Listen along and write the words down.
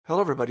Hello,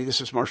 everybody. This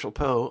is Marshall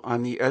Poe.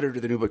 I'm the editor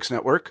of the New Books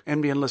Network.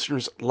 NBN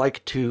listeners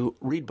like to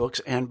read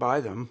books and buy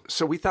them.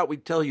 So we thought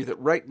we'd tell you that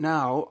right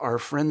now, our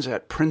friends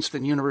at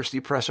Princeton University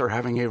Press are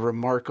having a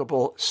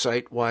remarkable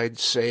site-wide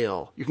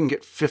sale. You can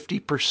get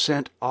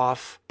 50%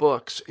 off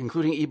books,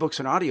 including ebooks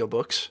and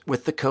audiobooks,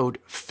 with the code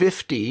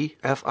 50,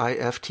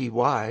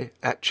 F-I-F-T-Y,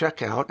 at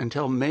checkout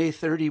until May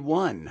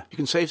 31. You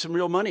can save some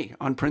real money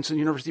on Princeton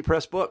University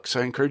Press books.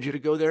 I encourage you to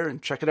go there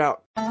and check it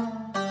out.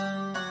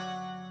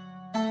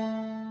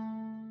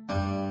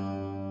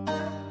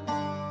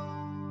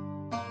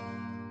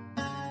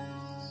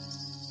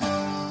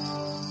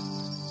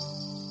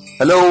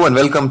 Hello and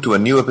welcome to a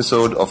new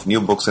episode of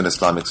New Books in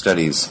Islamic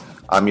Studies.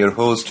 I'm your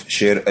host,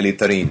 Sher Ali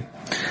Tareen.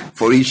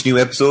 For each new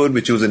episode,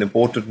 we choose an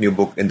important new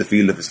book in the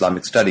field of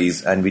Islamic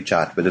studies and we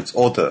chat with its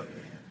author.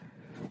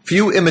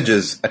 Few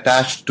images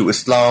attached to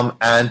Islam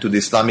and to the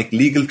Islamic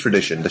legal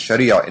tradition, the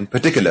Sharia in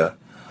particular,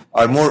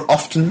 are more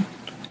often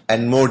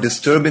and more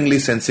disturbingly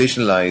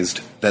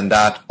sensationalized than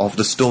that of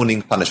the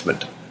stoning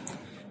punishment.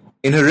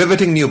 In her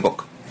riveting new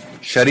book,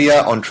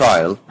 Sharia on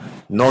Trial,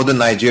 Northern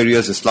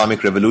Nigeria's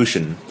Islamic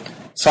Revolution,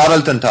 Sara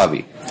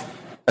Al-Tantawi,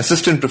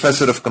 assistant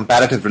professor of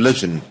comparative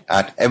religion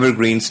at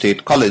Evergreen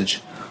State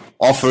College,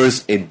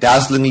 offers a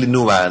dazzlingly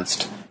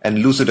nuanced and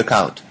lucid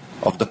account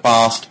of the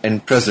past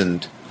and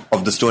present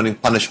of the stoning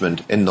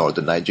punishment in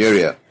northern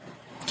Nigeria.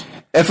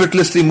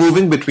 Effortlessly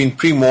moving between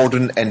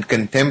pre-modern and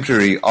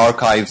contemporary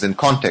archives and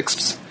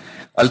contexts,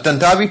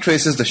 Al-Tantawi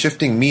traces the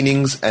shifting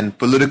meanings and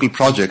political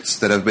projects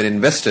that have been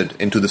invested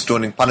into the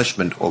stoning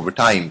punishment over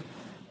time.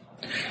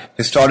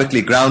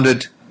 Historically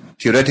grounded,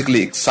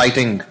 theoretically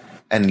exciting,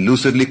 and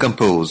lucidly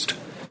composed,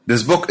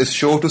 this book is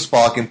sure to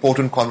spark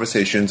important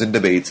conversations and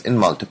debates in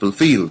multiple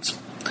fields.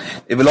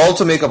 It will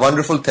also make a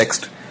wonderful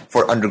text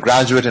for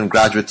undergraduate and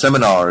graduate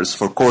seminars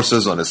for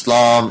courses on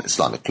Islam,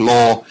 Islamic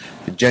law,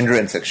 gender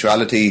and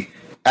sexuality,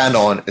 and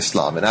on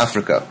Islam in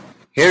Africa.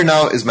 Here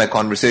now is my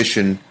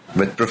conversation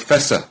with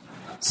Professor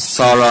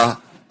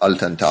Sara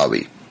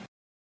Al-Tantawi.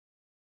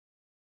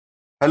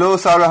 Hello,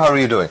 Sara. How are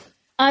you doing?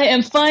 I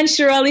am fine,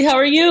 Sher Ali. How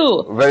are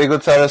you? Very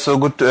good, Sarah. So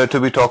good to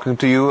be talking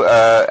to you.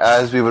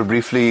 As we were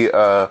briefly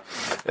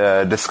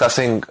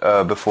discussing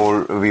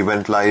before we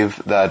went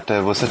live, that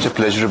was such a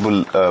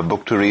pleasurable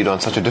book to read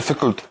on such a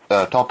difficult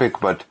topic,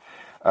 but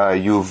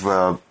you've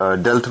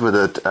dealt with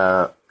it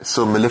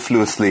so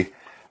mellifluously.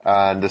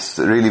 And this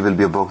really will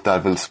be a book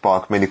that will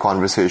spark many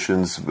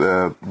conversations,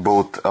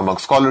 both among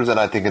scholars and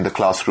I think in the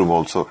classroom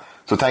also.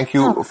 So thank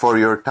you for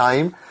your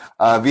time.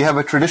 We have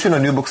a tradition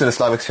on New Books in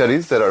Islamic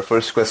Studies that our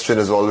first question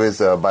is always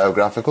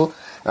biographical.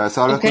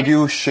 Sarah, could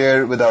you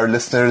share with our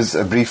listeners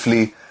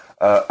briefly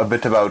a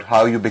bit about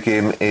how you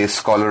became a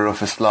scholar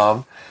of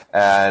Islam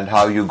and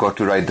how you got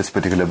to write this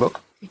particular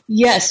book?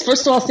 Yes.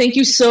 First of all, thank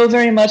you so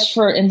very much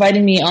for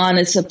inviting me on.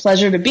 It's a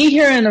pleasure to be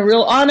here and a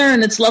real honor,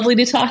 and it's lovely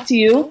to talk to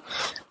you.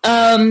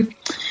 How did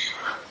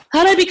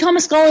I become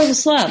a scholar of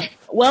Islam?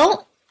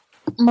 Well,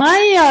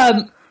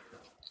 my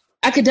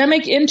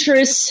academic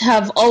interests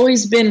have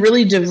always been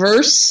really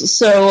diverse,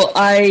 so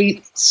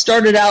I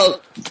started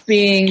out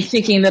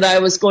thinking that I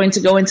was going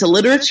to go into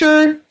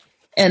literature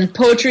and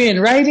poetry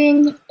and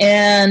writing,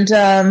 and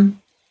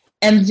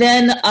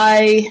then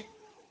I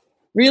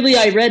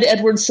read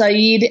Edward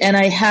Said, and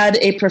I had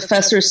a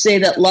professor say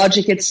that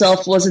logic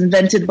itself was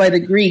invented by the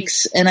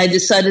Greeks, and I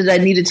decided I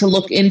needed to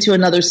look into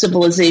another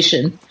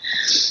civilization.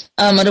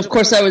 And of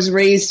course, I was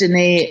raised in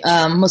a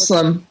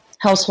Muslim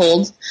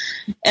household,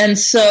 and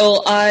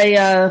so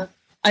I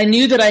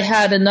knew that I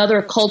had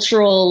another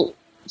cultural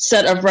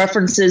set of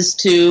references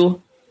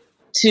to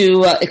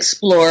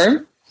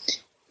explore.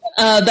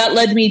 That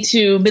led me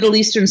to Middle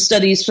Eastern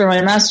Studies for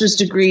my master's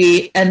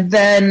degree, and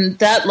then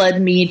that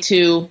led me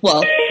to,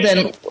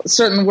 then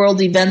certain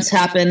world events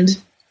happened,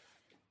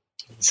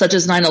 such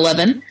as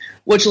 9/11,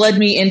 which led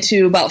me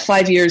into about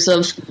 5 years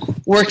of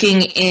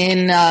working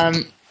in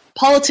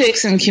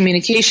politics and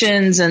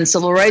communications and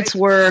civil rights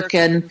work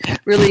and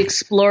really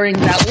exploring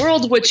that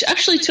world, which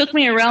actually took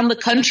me around the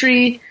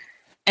country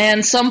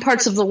and some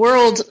parts of the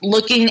world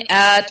looking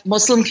at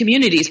Muslim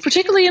communities,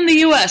 particularly in the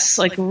U.S.,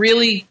 like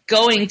really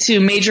going to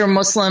major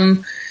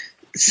Muslim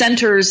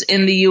centers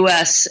in the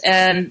U.S.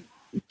 and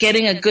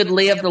getting a good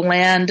lay of the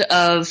land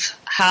of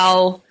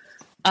how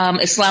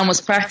Islam was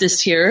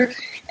practiced here.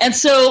 And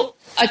so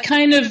I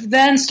kind of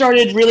then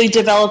started really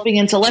developing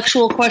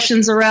intellectual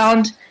questions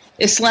around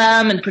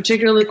Islam and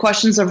particularly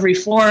questions of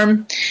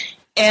reform.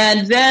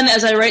 And then,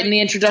 as I write in the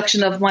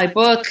introduction of my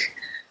book,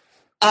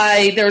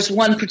 there was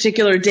one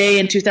particular day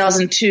in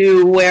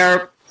 2002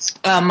 where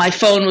my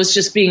phone was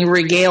just being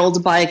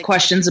regaled by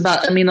questions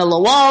about Amina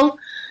Lawal.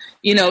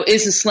 You know,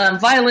 is Islam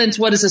violent?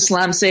 What does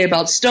Islam say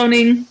about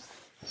stoning?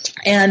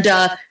 And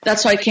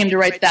that's why I came to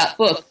write that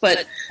book.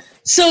 But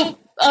so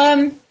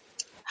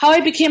how I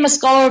became a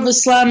scholar of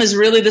Islam is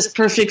really this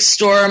perfect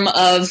storm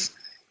of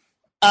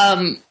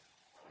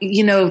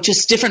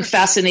just different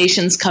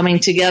fascinations coming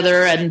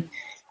together. And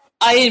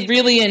I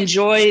really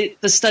enjoy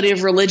the study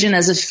of religion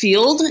as a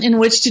field in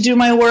which to do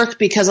my work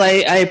because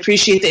I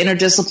appreciate the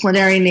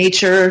interdisciplinary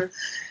nature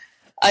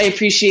I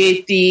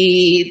appreciate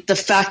the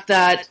fact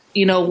that,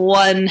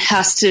 one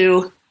has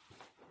to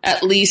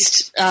at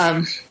least,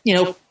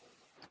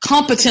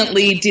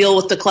 competently deal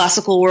with the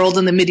classical world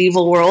and the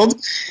medieval world,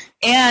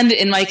 and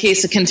in my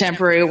case, a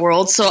contemporary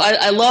world. So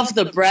I love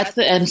the breadth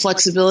and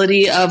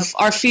flexibility of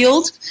our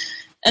field.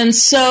 And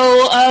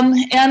so,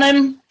 and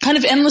I'm kind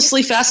of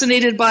endlessly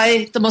fascinated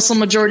by the Muslim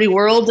majority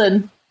world.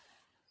 And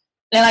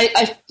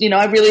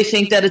I really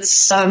think that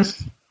it's,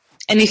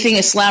 anything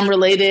Islam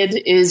related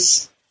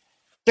is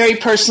very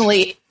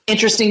personally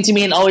interesting to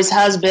me and always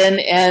has been,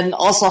 and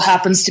also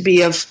happens to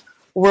be of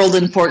world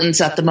importance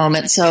at the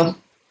moment. So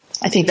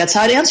I think that's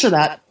how I'd answer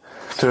that.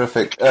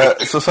 Terrific.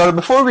 So, Sarah,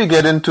 before we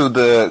get into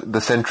the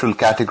central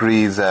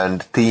categories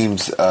and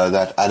themes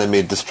that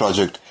animate this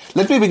project,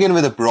 let me begin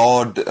with a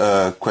broad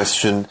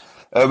question,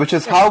 which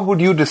is, how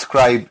would you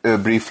describe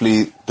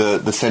briefly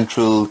the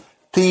central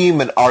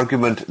theme and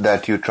argument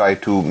that you try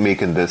to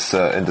make in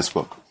this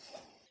book?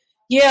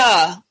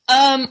 Yeah.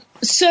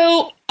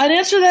 So I'd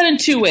answer that in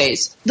two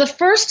ways. The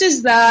first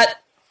is that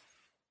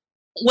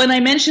when I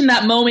mentioned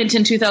that moment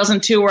in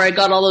 2002 where I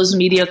got all those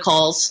media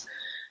calls,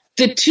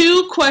 the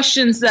two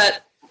questions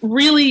that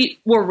really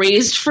were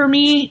raised for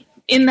me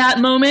in that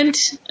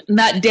moment,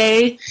 that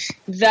day,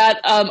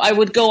 that I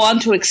would go on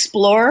to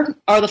explore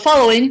are the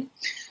following.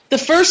 The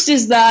first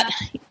is that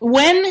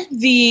when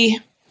the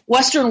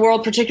Western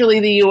world, particularly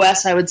the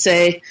U.S., I would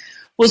say,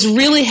 was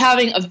really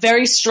having a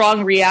very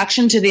strong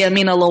reaction to the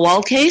Amina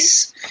Lawal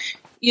case,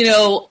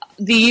 the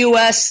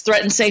U.S.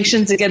 threatened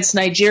sanctions against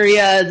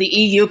Nigeria, the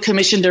EU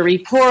commissioned a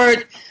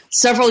report,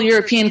 several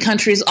European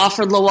countries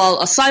offered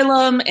Lawal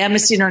asylum,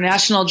 Amnesty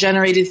International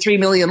generated 3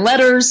 million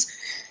letters,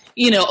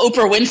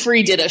 Oprah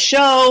Winfrey did a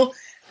show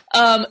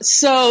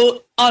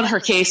so on her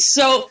case.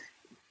 So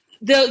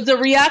the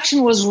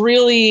reaction was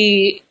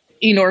really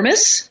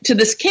enormous to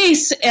this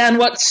case, and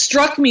what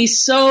struck me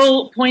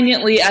so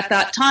poignantly at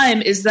that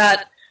time is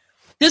that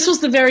this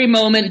was the very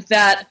moment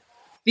that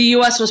the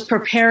U.S. was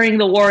preparing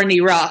the war in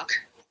Iraq,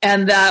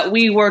 and that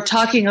we were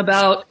talking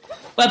about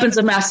weapons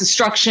of mass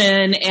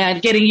destruction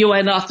and getting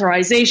UN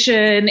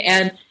authorization,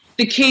 and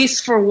the case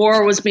for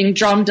war was being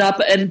drummed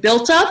up and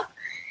built up.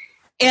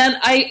 And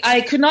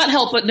I could not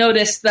help but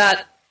notice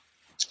that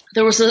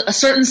there was a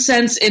certain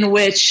sense in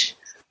which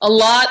a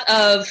lot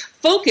of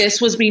focus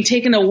was being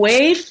taken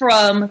away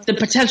from the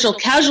potential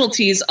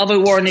casualties of a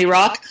war in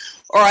Iraq,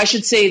 or I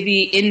should say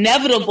the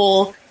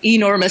inevitable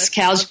enormous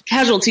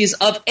casualties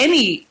of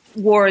any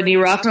war in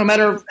Iraq, no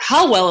matter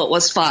how well it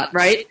was fought,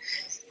 right?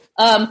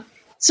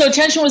 So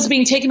attention was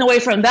being taken away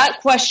from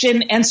that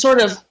question and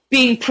sort of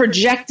being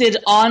projected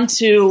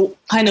onto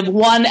kind of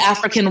one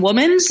African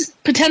woman's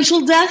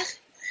potential death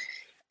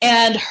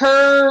and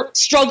her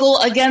struggle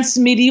against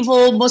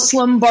medieval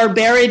Muslim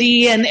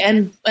barbarity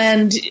and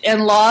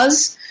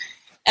laws.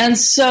 And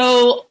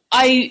so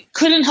I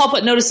couldn't help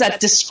but notice that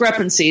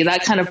discrepancy,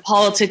 that kind of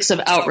politics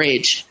of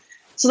outrage.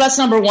 So that's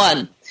number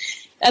one.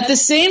 At the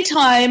same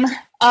time,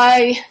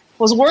 I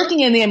was working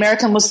in the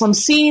American Muslim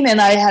scene,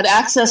 and I had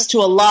access to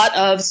a lot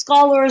of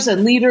scholars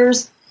and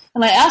leaders,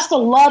 and I asked a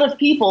lot of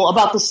people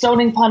about the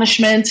stoning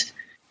punishment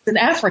in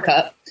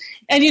Africa.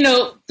 And,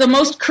 the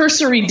most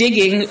cursory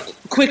digging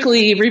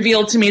quickly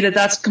revealed to me that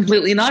that's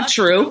completely not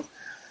true,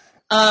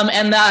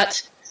 and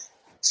that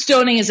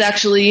stoning is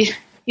actually,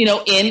 in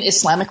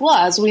Islamic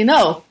law, as we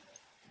know.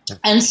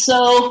 And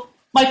so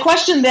my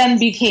question then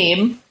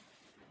became,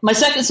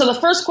 so the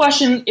first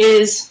question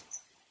is,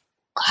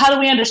 how do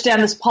we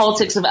understand this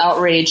politics of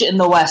outrage in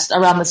the West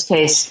around this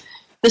case?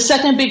 The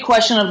second big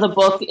question of the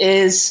book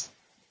is,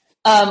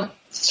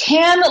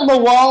 can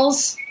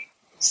Lawal's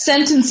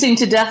sentencing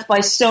to death by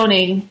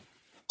stoning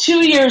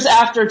 2 years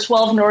after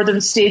 12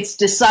 northern states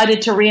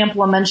decided to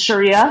re-implement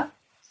Sharia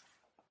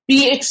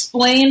be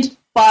explained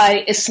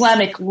by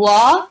Islamic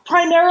law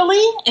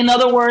primarily? In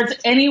other words,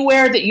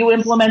 anywhere that you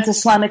implement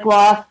Islamic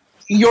law,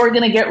 you're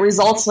going to get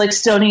results like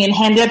stoning and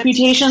hand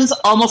amputations,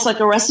 almost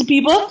like a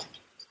recipe book?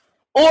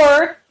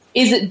 Or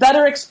is it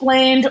better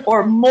explained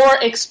or more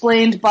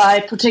explained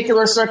by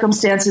particular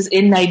circumstances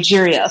in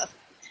Nigeria?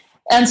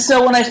 And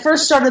so when I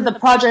first started the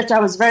project, I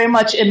was very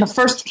much in the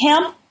first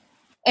camp,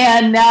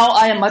 and now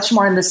I am much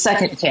more in the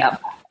second camp.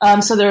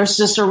 So there's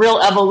just a real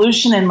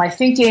evolution in my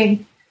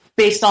thinking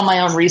based on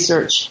my own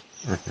research.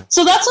 Mm-hmm.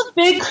 So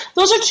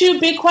those are two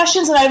big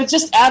questions, and I would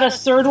just add a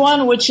third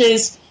one, which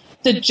is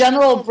the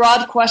general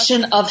broad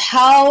question of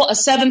how a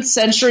 7th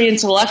century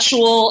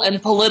intellectual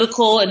and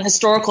political and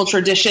historical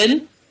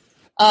tradition,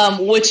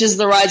 which is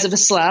the rise of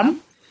Islam,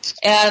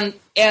 and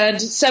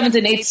 7th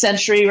and 8th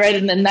century, right,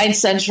 and the 9th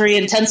century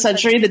and 10th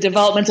century, the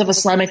development of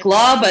Islamic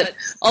law, but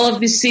all of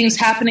these things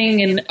happening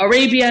in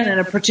Arabia and in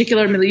a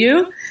particular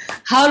milieu,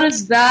 how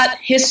does that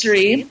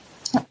history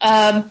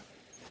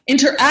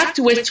interact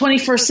with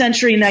 21st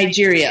century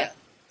Nigeria?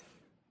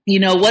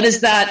 What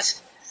does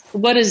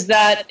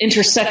that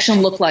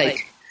intersection look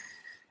like?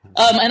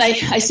 And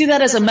I see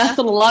that as a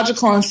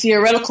methodological and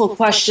theoretical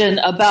question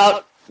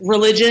about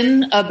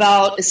religion,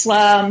 about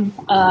Islam,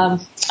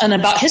 and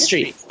about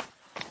history.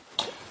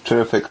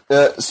 Terrific.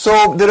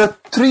 So there are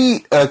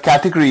three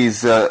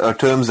categories,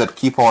 terms that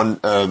keep on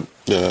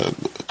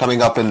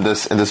coming up in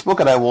this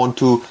book, and I want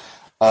to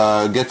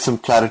get some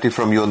clarity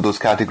from you on those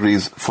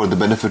categories for the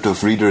benefit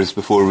of readers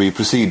before we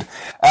proceed.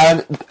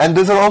 And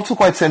these are also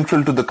quite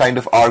central to the kind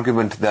of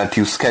argument that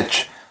you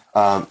sketch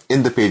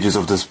in the pages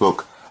of this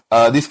book.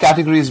 These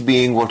categories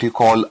being what you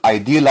call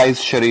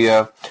idealized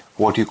Sharia,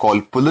 what you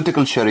call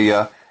political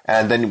Sharia,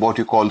 and then what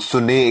you call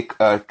Sunnaic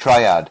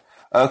triad.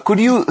 Could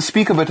you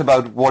speak a bit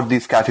about what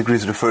these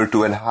categories refer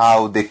to and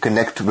how they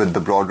connect with the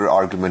broader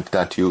argument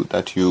that you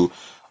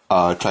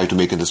try to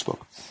make in this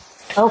book?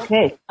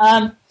 Okay,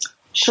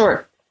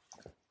 sure.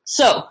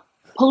 So,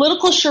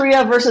 political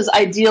Sharia versus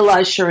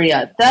idealized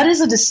Sharia. That is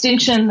a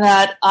distinction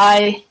that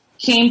I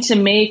came to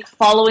make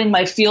following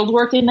my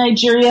fieldwork in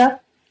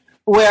Nigeria,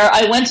 where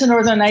I went to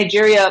northern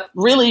Nigeria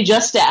really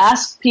just to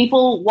ask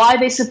people why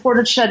they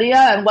supported Sharia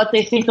and what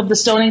they think of the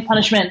stoning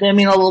punishment in the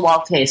Amina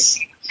Lawal case.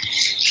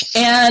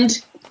 And,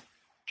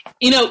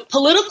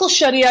 political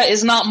Sharia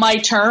is not my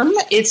term.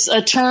 It's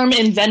a term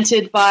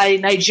invented by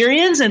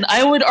Nigerians, and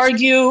I would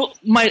argue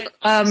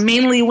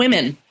mainly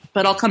women,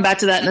 but I'll come back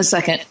to that in a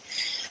second.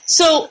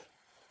 So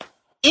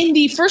in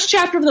the first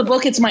chapter of the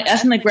book, it's my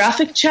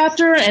ethnographic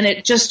chapter, and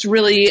it just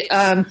really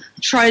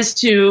tries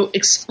to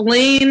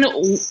explain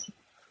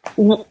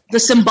the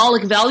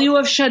symbolic value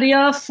of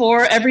Sharia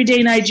for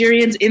everyday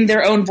Nigerians in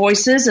their own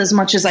voices as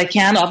much as I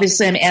can.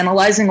 Obviously, I'm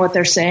analyzing what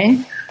they're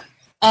saying.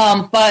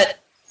 But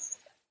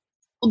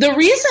the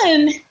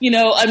reason,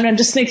 I'm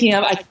just thinking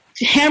of, I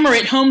hammer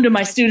it home to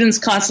my students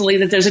constantly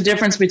that there's a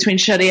difference between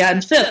Sharia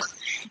and fiqh.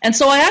 And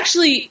so I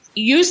actually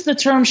use the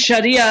term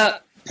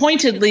Sharia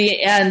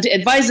pointedly and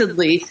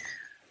advisedly,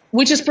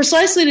 which is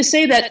precisely to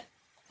say that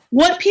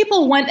what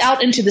people went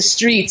out into the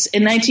streets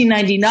in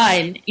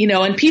 1999,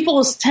 and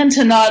people tend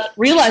to not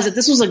realize that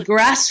this was a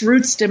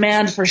grassroots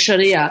demand for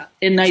Sharia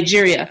in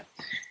Nigeria.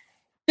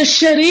 The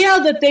Sharia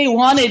that they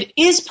wanted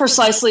is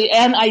precisely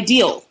an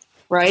ideal,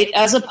 right,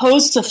 as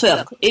opposed to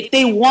fiqh.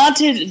 They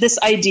wanted this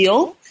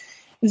ideal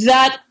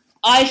that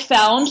I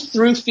found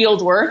through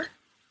fieldwork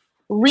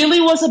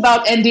really was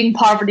about ending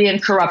poverty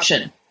and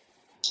corruption.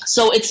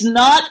 So it's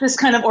not this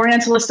kind of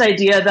Orientalist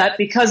idea that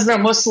because they're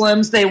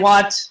Muslims, they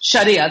want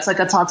Sharia. It's like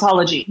a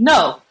tautology.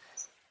 No.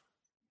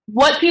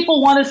 What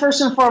people wanted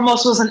first and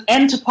foremost was an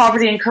end to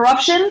poverty and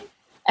corruption,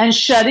 and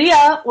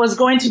Sharia was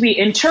going to be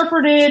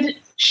interpreted,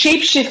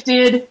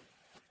 shape-shifted,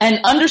 and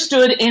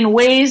understood in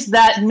ways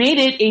that made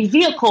it a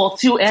vehicle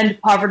to end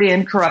poverty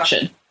and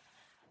corruption.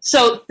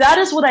 So that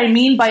is what I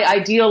mean by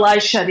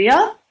idealized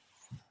Sharia,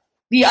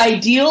 the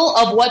ideal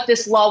of what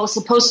this law was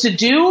supposed to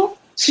do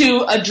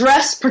to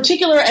address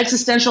particular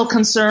existential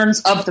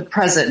concerns of the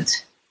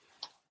present.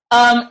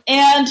 And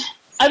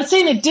I would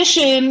say in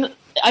addition,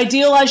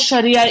 idealized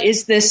Sharia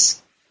is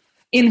this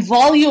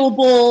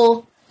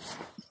inviolable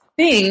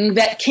thing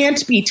that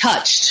can't be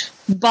touched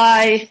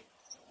by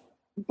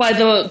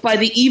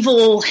the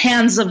evil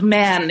hands of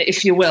man,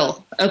 if you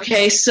will.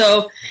 Okay,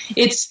 so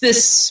it's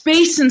this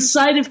space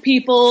inside of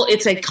people.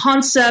 It's a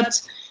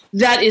concept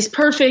that is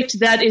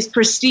perfect, that is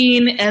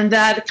pristine, and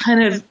that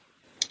kind of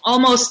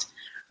almost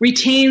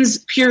retains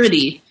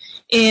purity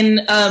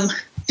in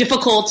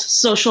difficult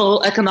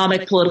social,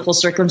 economic, political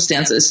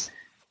circumstances.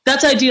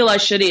 That's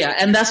idealized Sharia,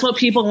 and that's what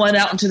people went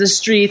out into the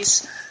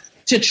streets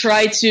to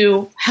try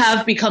to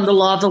have become the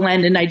law of the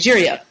land in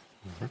Nigeria.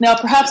 Now,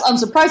 perhaps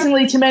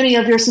unsurprisingly to many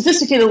of your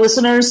sophisticated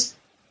listeners,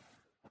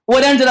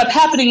 what ended up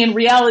happening in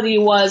reality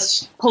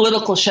was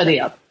political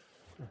Sharia.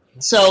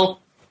 So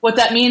what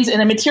that means in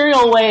a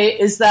material way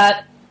is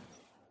that,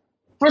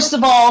 first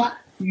of all,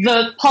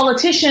 the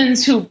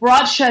politicians who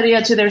brought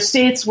Sharia to their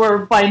states were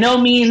by no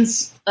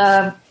means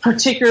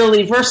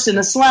particularly versed in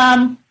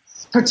Islam,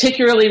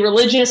 particularly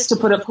religious, to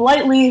put it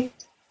politely,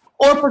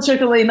 or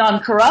particularly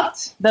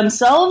non-corrupt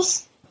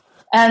themselves.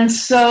 And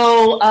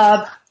so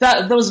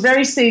those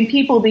very same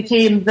people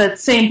became the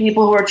same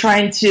people who were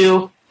trying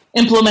to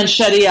implement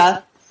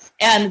Sharia.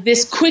 And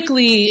this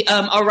quickly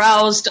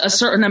aroused a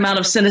certain amount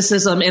of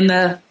cynicism in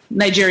the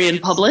Nigerian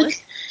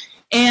public.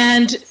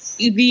 And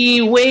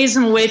the ways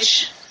in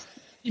which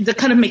the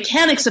kind of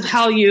mechanics of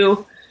how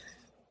you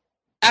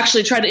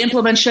actually try to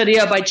implement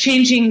Sharia by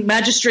changing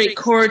magistrate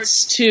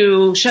courts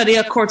to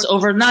Sharia courts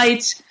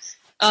overnight,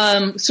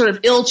 sort of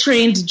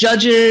ill-trained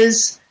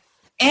judges,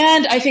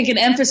 and I think an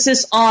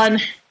emphasis on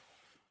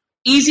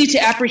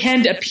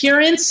easy-to-apprehend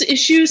appearance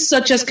issues,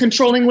 such as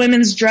controlling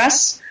women's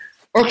dress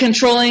or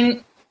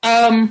controlling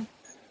kind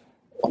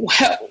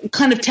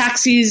of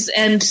taxis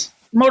and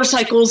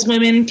motorcycles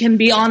women can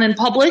be on in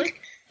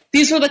public.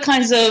 These were the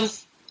kinds of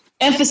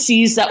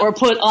emphases that were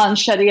put on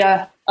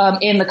Sharia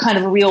in the kind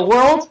of real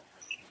world.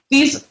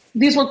 These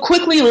were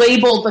quickly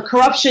labeled, the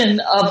corruption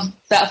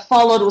that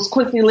followed was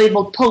quickly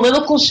labeled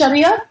political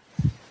Sharia,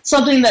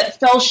 something that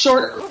fell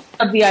short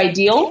of the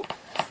ideal.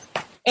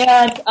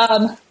 And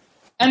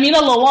Amina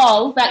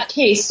Lawal, that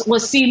case,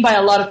 was seen by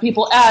a lot of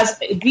people as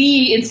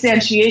the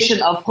instantiation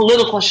of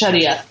political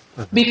Sharia.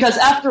 Because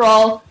after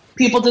all,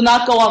 people did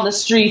not go on the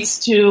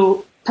streets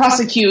to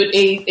prosecute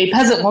a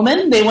peasant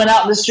woman. They went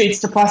out in the streets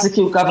to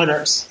prosecute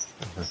governors.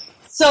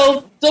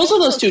 So those are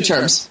those two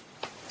terms.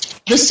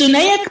 The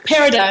Sunnaic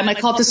paradigm, I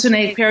call it the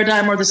Sunnaic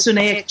paradigm or the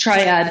Sunnaic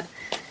triad.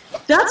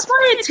 That's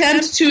my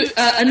attempt to,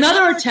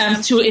 another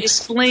attempt to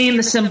explain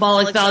the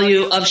symbolic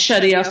value of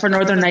Sharia for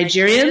northern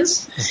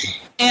Nigerians.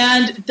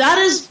 And that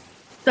is,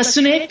 the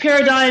Sunnaic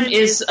paradigm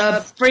is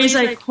a phrase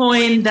I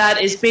coined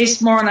that is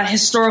based more on a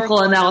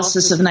historical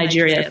analysis of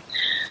Nigeria.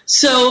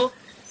 So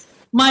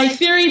my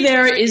theory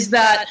there is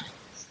that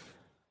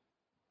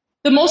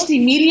the most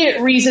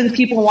immediate reason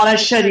people wanted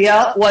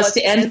Sharia was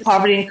to end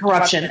poverty and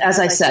corruption, as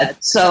I said.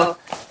 So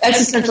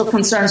existential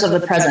concerns of the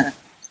present.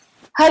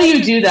 How do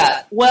you do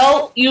that?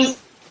 Well, you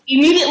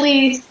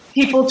immediately,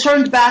 people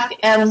turned back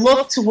and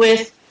looked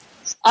with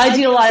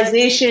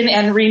idealization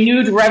and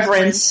renewed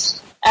reverence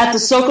at the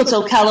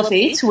Sokoto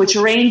Caliphate, which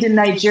reigned in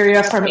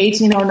Nigeria from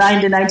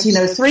 1809 to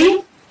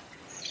 1903.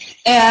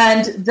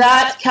 And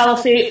that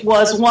caliphate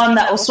was one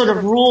that was sort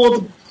of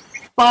ruled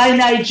by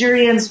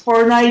Nigerians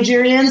for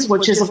Nigerians,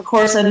 which is, of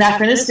course,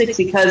 anachronistic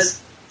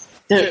because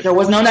there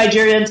was no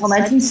Nigeria until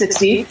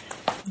 1960.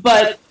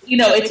 But, you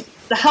know, it's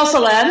the Hausa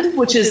land,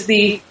 which is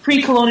the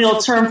pre-colonial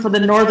term for the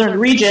northern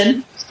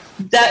region,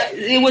 that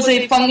it was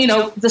the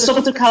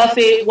Sokoto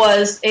Caliphate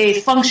was a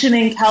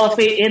functioning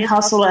caliphate in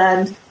Hausa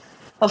land,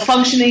 a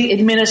functioning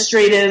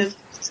administrative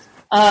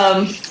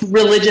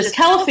religious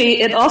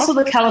caliphate, and also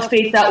the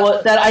caliphate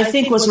that I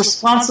think was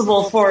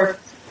responsible for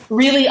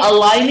really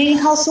aligning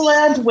Hausa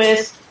land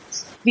with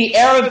the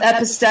Arab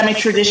epistemic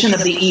tradition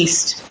of the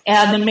East.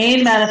 And the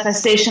main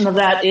manifestation of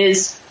that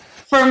is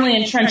firmly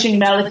entrenching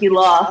Maliki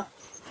law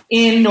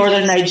in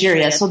northern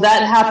Nigeria. So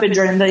that happened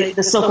during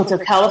the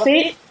Sokoto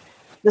Caliphate.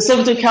 The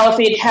Sokoto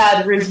Caliphate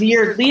had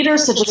revered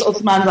leaders such as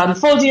Uthman Dan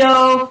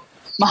Fodio,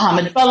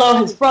 Muhammad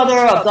Bello, his brother,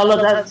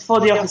 Abdullah Dan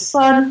Fodio, his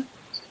son,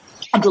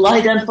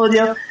 Abdullahi Dan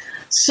Fodio.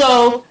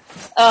 So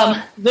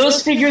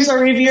those figures are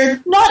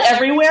revered, not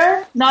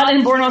everywhere, not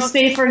in Borno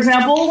State, for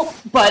example,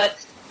 but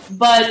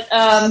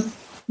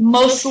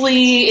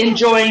mostly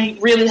enjoying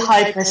really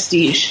high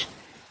prestige.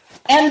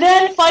 And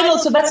then finally,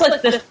 so that's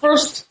like the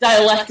first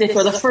dialectic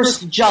or the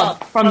first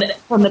jump from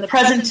the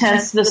present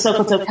tense to the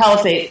Sokoto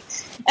Caliphate.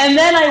 And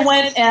then I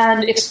went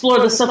and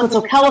explored the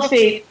Sokoto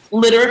Caliphate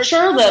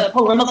literature, the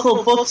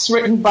polemical books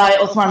written by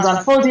Uthman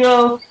Dan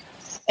Fodio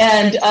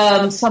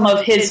and some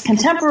of his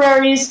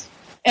contemporaries.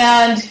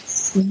 And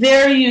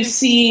there you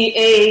see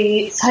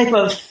a type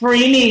of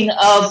framing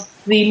of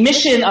the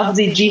mission of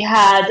the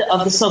jihad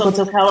of the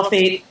Sokoto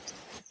Caliphate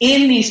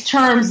in these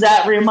terms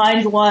that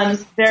remind one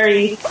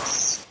very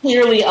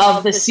clearly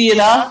of the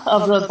seerah,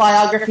 of the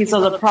biographies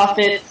of the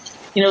Prophet,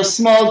 you know,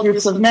 small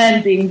groups of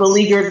men being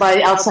beleaguered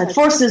by outside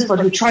forces, but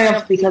who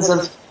triumphed because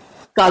of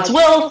God's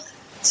will.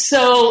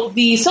 So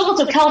the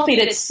Sokoto Caliphate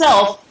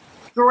itself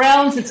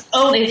grounds its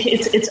own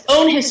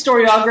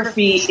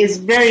historiography is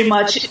very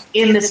much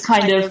in this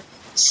kind of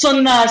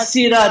Sunnah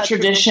Sirah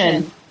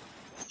tradition,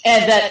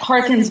 and that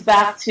harkens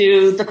back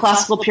to the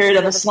classical period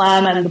of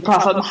Islam and the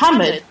Prophet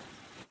Muhammad.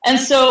 And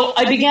so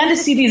I began to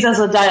see these as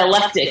a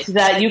dialectic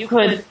that you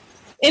could,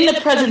 in the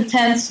present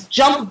tense,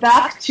 jump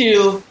back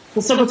to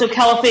the Sokoto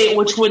Caliphate,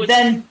 which would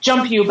then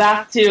jump you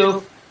back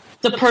to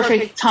the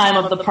perfect time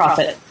of the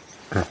Prophet.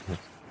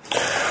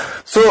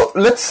 So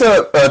let's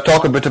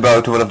talk a bit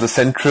about one of the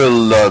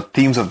central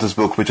themes of this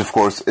book, which of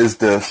course is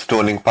the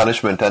stoning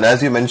punishment. And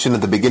as you mentioned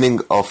at the beginning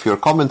of your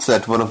comments,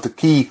 that one of the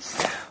key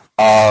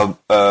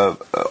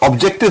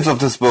objectives of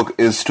this book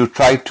is to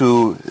try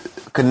to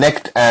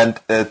connect and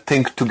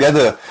think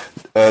together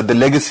the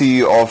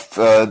legacy of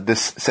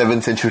this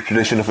 7th century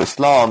tradition of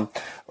Islam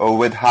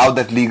with how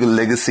that legal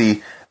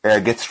legacy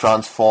gets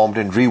transformed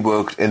and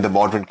reworked in the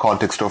modern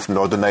context of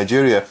northern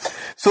Nigeria.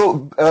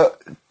 So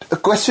a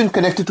question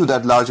connected to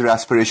that larger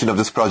aspiration of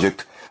this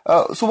project.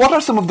 So what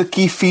are some of the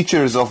key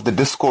features of the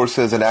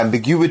discourses and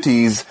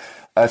ambiguities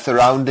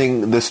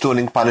surrounding the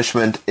stoning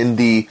punishment in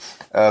the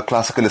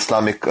classical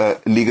Islamic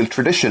legal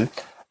tradition?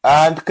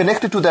 And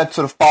connected to that,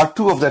 sort of part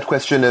 2 of that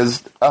question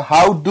is,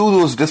 how do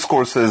those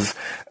discourses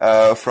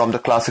from the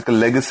classical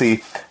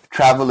legacy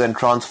travel and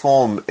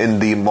transform in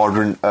the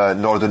modern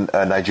northern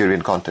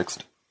Nigerian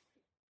context?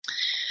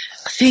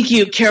 Thank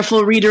you,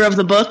 careful reader of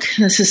the book.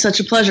 This is such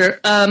a pleasure.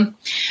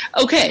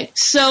 Okay,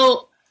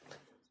 so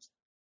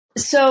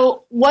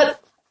what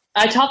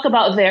I talk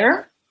about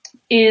there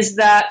is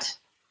that,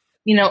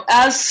 you know,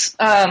 as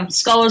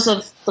scholars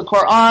of the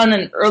Quran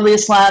and early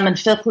Islam and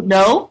fiqh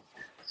know,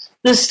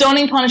 the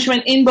stoning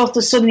punishment in both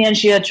the Sunni and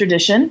Shia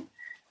tradition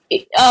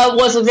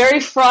was a very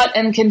fraught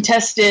and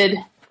contested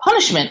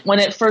punishment when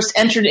it first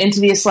entered into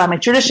the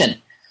Islamic tradition.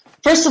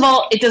 First of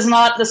all,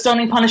 the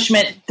stoning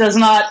punishment does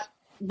not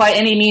by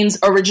any means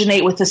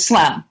originate with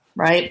Islam,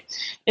 right?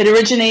 It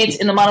originates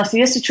in the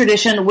monotheistic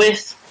tradition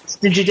with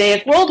the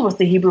Judaic world, with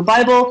the Hebrew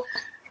Bible,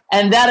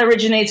 and that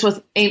originates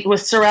with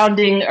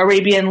surrounding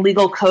Arabian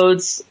legal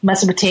codes,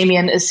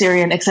 Mesopotamian,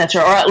 Assyrian,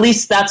 etc., or at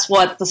least that's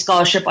what the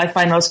scholarship I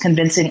find most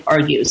convincing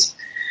argues.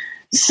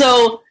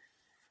 So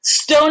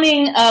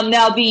stoning,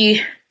 now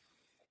the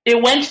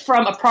it went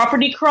from a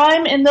property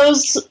crime in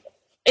those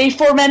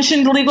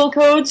aforementioned legal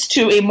codes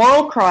to a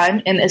moral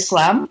crime in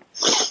Islam.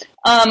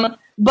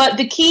 But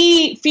the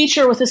key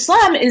feature with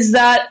Islam is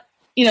that,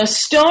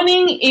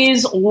 stoning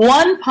is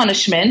one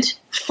punishment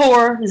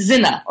for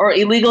zina or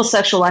illegal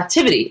sexual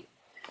activity,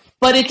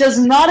 but it does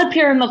not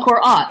appear in the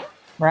Quran,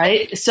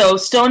 right? So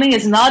stoning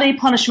is not a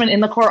punishment in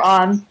the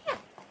Quran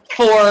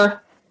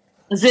for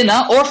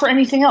zina or for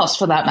anything else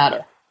for that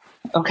matter,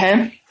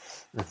 okay?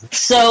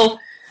 So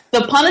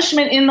the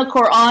punishment in the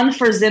Quran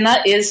for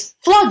zina is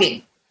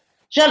flogging,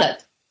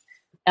 jalad,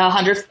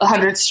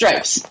 100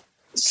 stripes.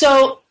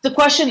 So the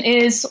question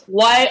is,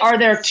 why are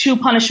there two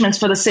punishments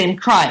for the same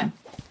crime?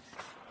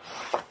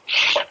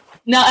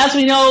 Now, as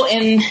we know,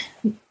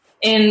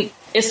 in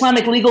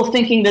Islamic legal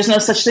thinking, there's no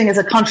such thing as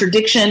a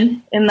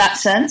contradiction in that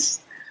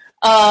sense.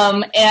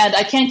 And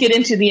I can't get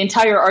into the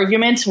entire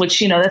argument, which,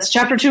 that's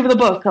chapter 2 of the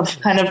book, of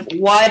kind of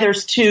why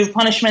there's two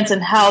punishments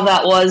and how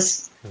that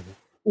was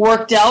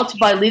worked out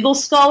by legal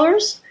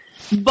scholars.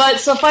 But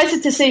suffice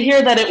it to say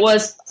here that it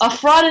was a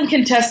fraught and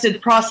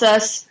contested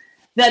process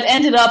that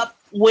ended up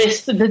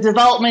with the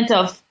development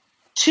of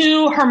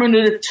two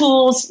hermeneutic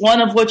tools,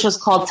 one of which was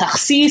called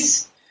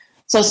takhsis,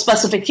 so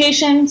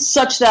specification,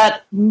 such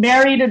that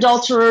married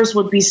adulterers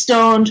would be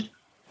stoned,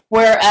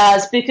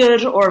 whereas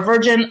bikr or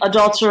virgin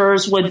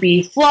adulterers would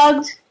be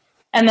flogged.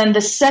 And then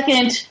the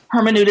second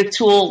hermeneutic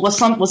tool was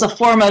a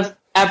form of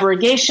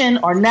abrogation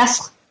or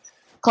naskh,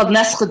 called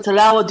naskh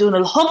al-tilawa dun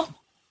al-hukm,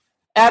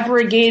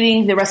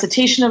 abrogating the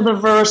recitation of the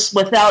verse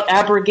without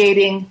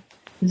abrogating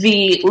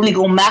the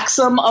legal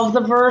maxim of the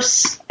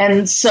verse.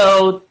 And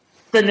so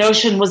the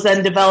notion was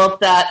then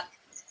developed that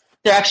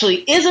there actually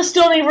is a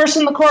stoning verse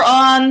in the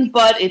Quran,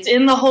 but it's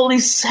in the holy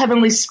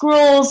heavenly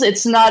scrolls.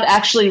 It's not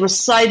actually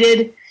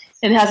recited.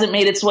 It hasn't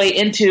made its way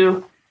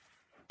into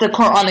the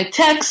Quranic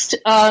text,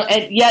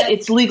 and yet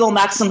its legal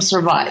maxim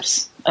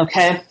survives.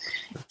 Okay?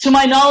 To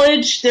my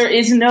knowledge, there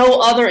is no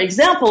other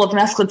example of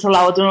naskh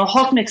al-tilawa dun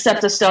al-hukm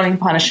except a stoning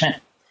punishment.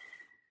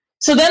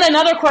 So then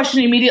another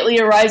question immediately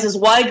arises: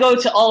 why go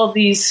to all of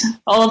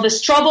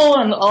this trouble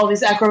and all of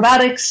these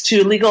acrobatics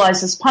to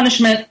legalize this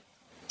punishment?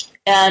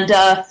 And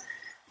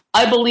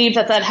I believe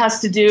that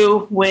has to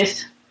do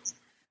with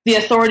the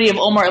authority of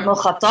Umar ibn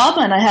al-Khattab,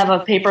 and I have a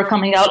paper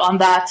coming out on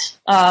that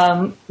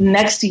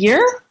next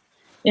year,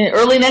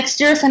 early next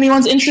year, if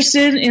anyone's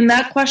interested in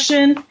that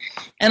question.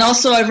 And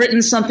also I've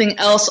written something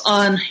else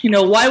on,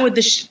 why would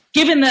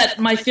given that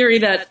my theory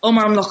that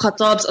Umar ibn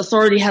al-Khattab's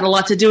authority had a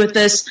lot to do with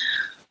this,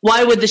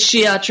 why would the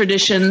Shia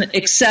tradition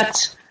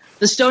accept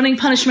the stoning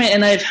punishment?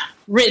 And I've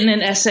written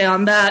an essay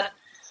on that,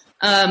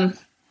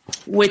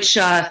 which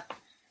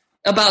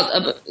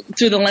about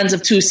through the lens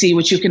of Tusi,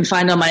 which you can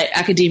find on my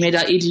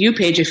academia.edu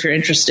page if you're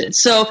interested.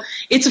 So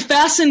it's a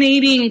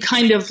fascinating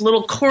kind of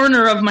little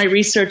corner of my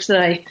research that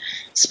I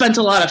spent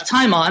a lot of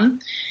time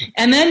on,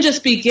 and then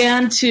just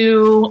began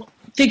to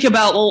think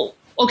about, well,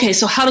 okay,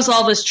 so how does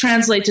all this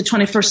translate to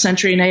 21st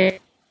century Nigeria?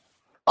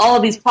 All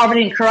of these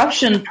poverty and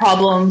corruption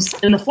problems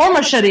in the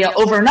former Sharia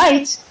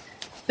overnight,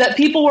 that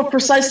people were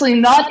precisely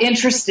not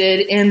interested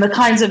in the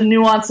kinds of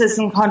nuances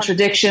and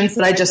contradictions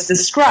that I just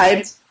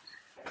described.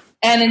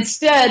 And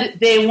instead,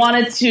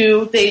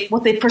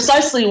 what they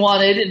precisely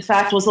wanted, in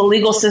fact, was a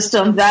legal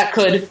system that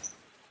could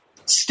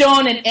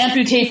stone and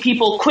amputate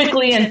people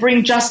quickly and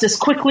bring justice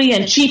quickly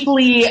and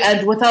cheaply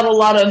and without a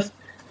lot of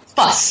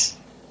fuss.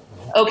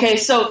 Okay,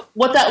 so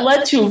what that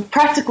led to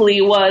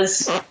practically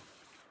was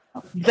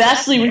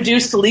vastly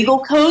reduced legal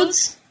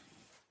codes,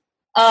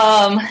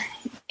 and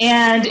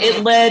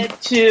it led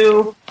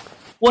to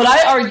what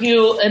I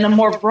argue in a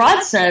more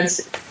broad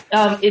sense,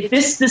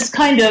 this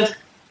kind of,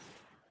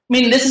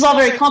 this is all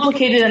very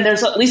complicated, and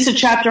there's at least a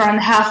chapter and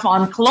a half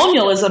on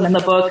colonialism in the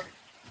book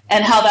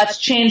and how that's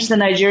changed the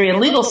Nigerian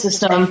legal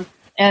system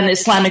and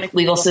Islamic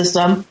legal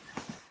system.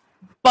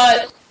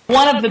 But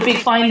one of the big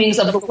findings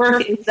of the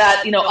work is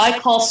that, I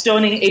call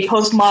stoning a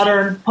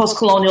postmodern,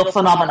 post-colonial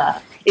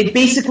phenomena. It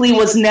basically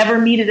was never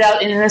meted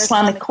out in an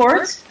Islamic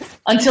court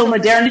until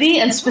modernity,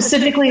 and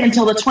specifically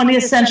until the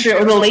 20th century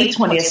or the late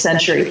 20th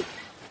century.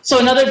 So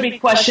another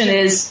big question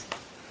is,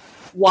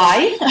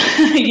 why?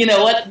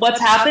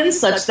 What's happened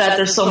such that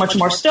there's so much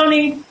more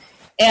stoning?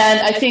 And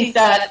I think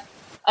that,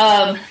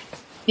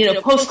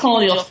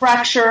 post-colonial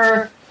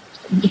fracture,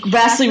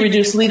 vastly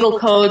reduced legal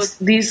codes,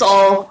 these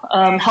all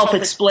help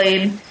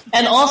explain.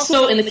 And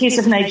also, in the case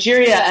of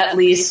Nigeria at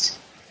least,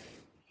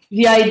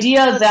 the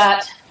idea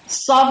that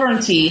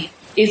sovereignty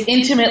is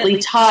intimately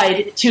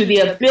tied to the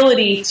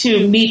ability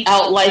to mete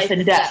out life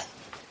and death.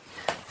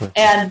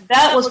 And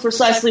that was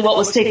precisely what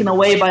was taken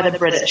away by the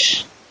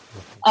British.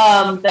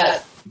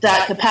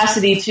 That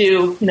capacity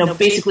to,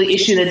 basically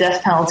issue the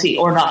death penalty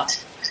or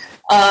not.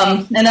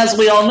 And as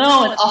we all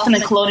know, and often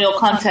in colonial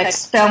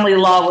contexts, family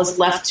law was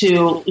left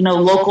to,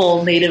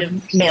 local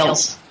native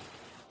males.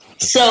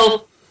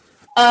 So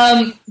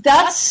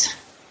that's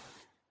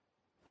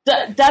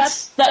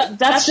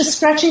just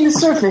scratching the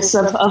surface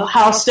of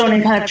how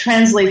stoning kind of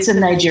translates in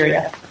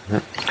Nigeria.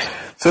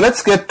 So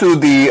let's get to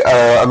the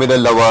Amina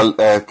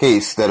Lawal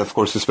case that, of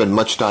course, you spend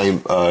much time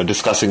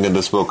discussing in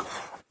this book.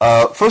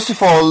 First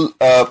of all,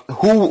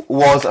 who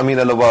was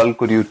Amina Lawal?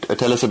 Could you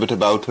tell us a bit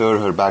about her,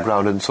 her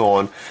background, and so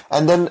on?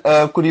 And then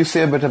could you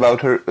say a bit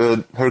about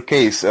her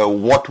case?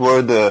 What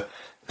were the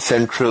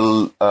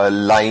central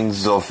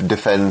lines of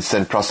defense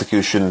and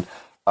prosecution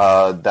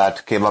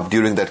that came up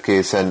during that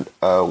case, and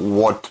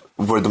what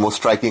were the most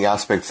striking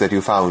aspects that you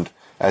found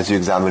as you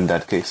examined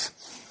that case?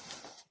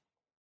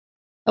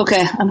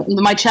 Okay,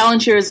 my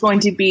challenge here is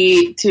going to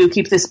be to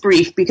keep this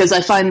brief because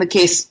I find the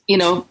case,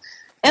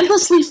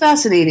 endlessly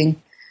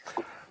fascinating.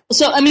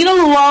 So Amina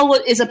Lawal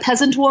is a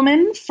peasant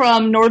woman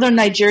from northern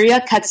Nigeria,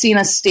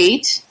 Katsina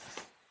State.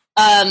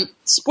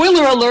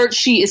 Spoiler alert,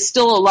 she is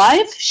still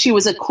alive. She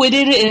was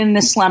acquitted in an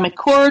Islamic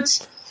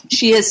court.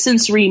 She has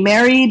since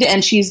remarried,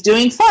 and she's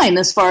doing fine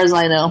as far as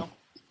I know.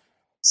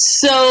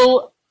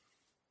 So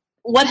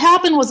what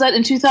happened was that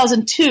in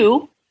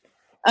 2002,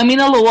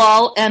 Amina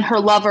Lawal and her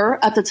lover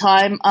at the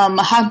time,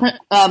 Mohammed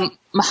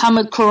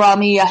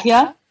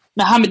Yahya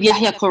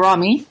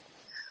Karami,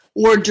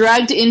 were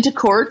dragged into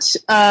court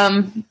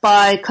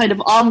by kind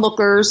of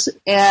onlookers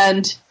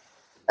and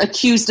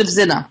accused of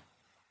zina.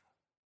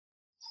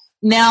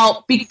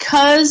 Now,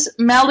 because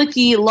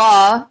Maliki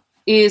law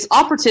is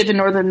operative in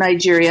northern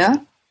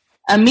Nigeria,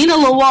 Amina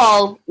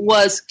Lawal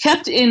was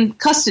kept in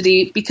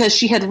custody because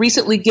she had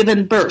recently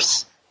given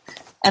birth.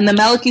 And the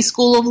Maliki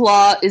School of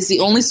Law is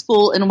the only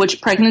school in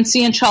which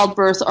pregnancy and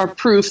childbirth are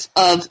proof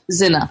of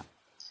zina.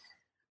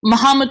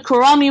 Muhammad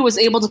Karami was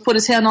able to put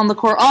his hand on the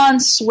Quran,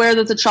 swear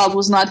that the child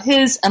was not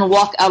his, and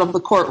walk out of the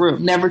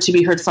courtroom, never to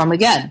be heard from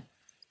again.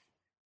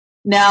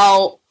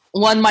 Now,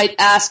 one might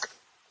ask,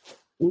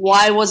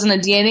 why wasn't a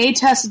DNA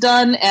test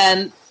done?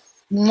 And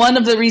one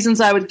of the reasons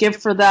I would give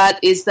for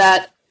that is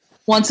that,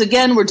 once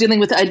again, we're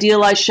dealing with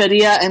idealized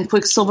Sharia and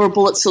quick silver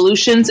bullet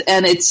solutions,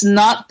 and it's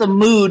not the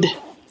mood.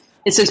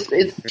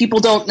 People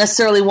don't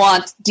necessarily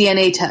want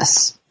DNA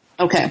tests.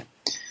 Okay.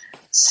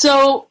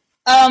 So,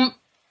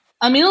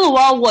 Amina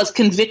Lawal was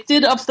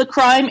convicted of the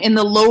crime in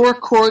the lower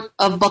court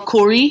of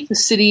Bakuri, the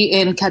city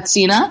in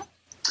Katsina.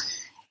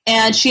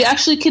 And she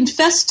actually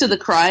confessed to the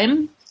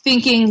crime,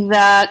 thinking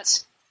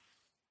that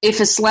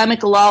if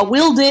Islamic law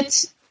willed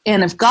it,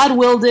 and if God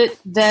willed it,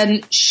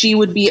 then she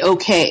would be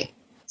okay.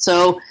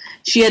 So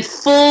she had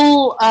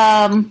full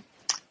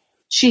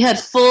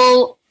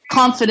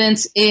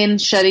confidence in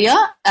Sharia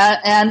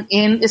and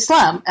in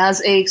Islam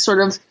as a sort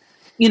of,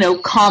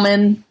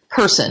 common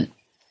person.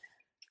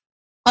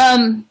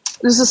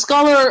 There's a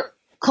scholar,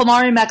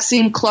 Kamari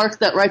Maxime Clark,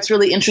 that writes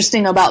really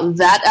interesting about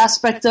that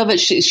aspect of it.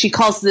 She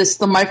calls this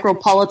the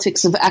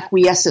micropolitics of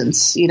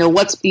acquiescence.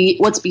 What's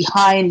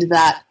behind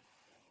that?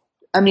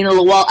 Amina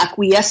Lawal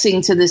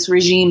acquiescing to this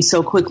regime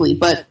so quickly,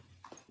 but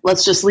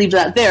let's just leave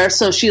that there.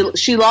 So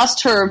she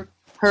lost her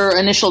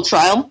initial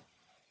trial,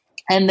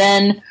 and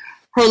then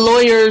her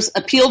lawyers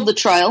appealed the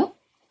trial,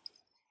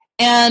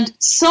 and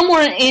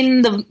somewhere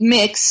in the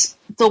mix,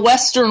 the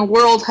Western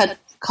world had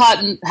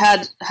gotten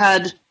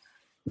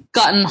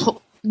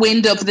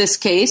wind of this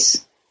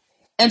case.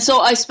 And so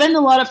I spend a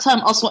lot of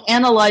time also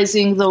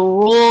analyzing the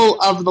role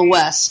of the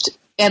West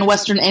and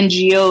Western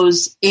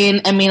NGOs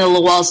in Amina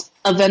Lawal's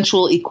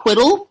eventual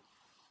acquittal.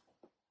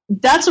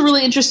 That's a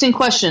really interesting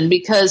question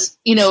because,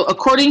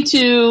 according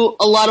to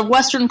a lot of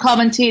Western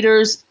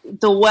commentators,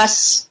 the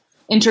West's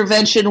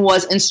intervention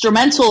was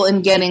instrumental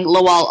in getting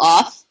Lawal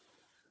off,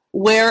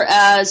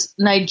 whereas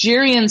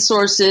Nigerian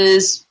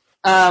sources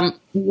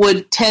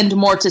would tend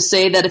more to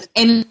say that if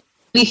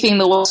anything,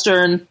 the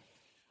Western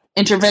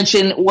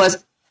intervention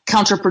was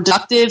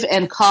counterproductive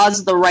and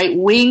caused the right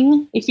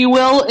wing, if you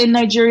will, in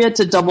Nigeria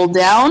to double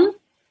down.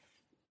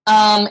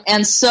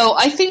 And so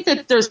I think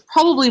that there's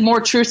probably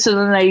more truth to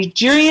the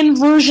Nigerian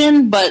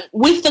version, but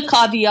with the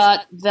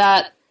caveat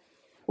that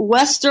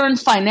Western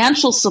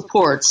financial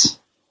support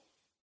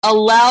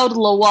allowed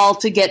Lawal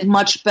to get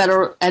much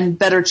better and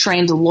better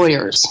trained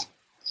lawyers.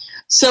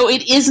 So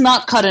it is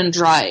not cut and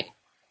dry.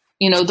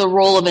 The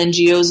role of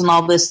NGOs and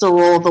all this, the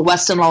role of the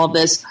West and all of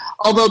this,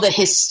 although the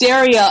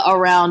hysteria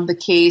around the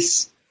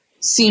case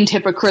seemed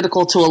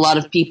hypocritical to a lot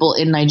of people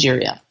in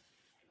Nigeria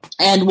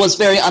and was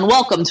very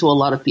unwelcome to a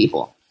lot of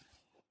people.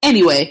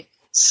 Anyway,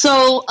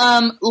 so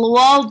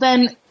Lawal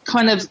then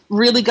kind of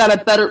really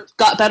got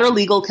better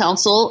legal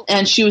counsel,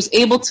 and she was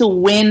able to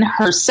win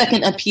her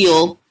second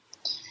appeal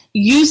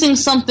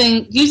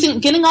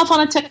getting off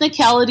on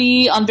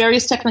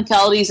various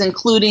technicalities,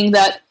 including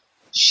that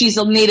she's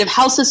a native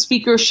Hausa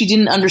speaker. She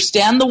didn't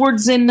understand the word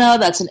zina.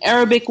 That's an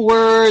Arabic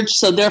word,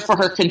 so therefore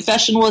her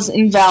confession was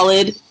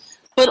invalid.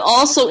 But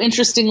also,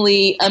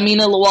 interestingly,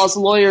 Amina Lawal's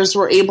lawyers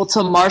were able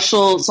to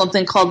marshal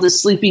something called the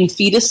sleeping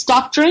fetus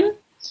doctrine,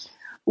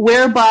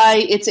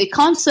 whereby it's a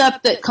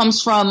concept that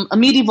comes from a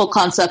medieval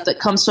concept that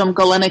comes from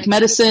Galenic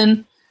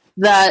medicine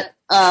that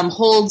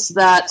holds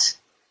that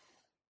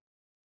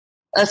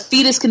a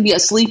fetus can be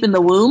asleep in the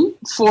womb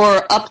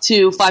for up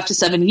to 5 to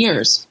 7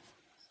 years.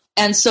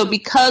 And so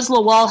because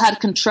Lawal had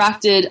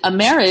contracted a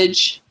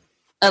marriage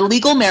a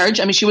legal marriage.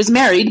 I mean, she was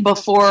married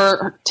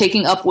before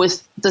taking up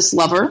with this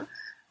lover.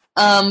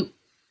 Her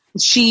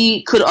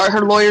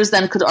lawyers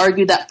then could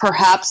argue that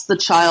perhaps the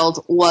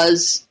child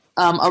was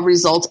a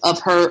result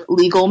of her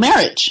legal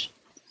marriage.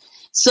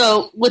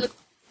 So with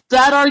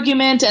that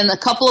argument and a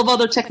couple of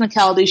other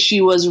technicalities,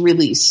 she was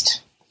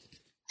released.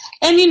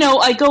 And,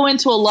 I go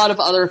into a lot of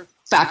other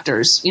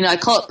factors. I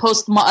call it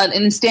an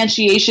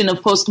instantiation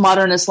of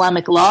postmodern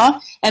Islamic law.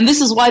 And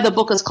this is why the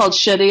book is called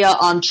Sharia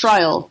on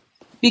Trial,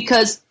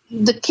 because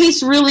the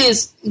case really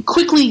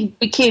quickly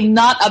became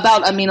not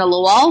about Amina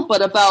Lawal,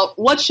 but about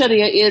what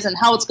Sharia is and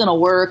how it's going to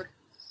work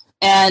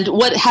and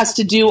what it has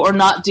to do or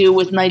not do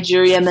with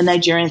Nigeria and the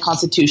Nigerian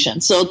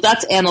constitution. So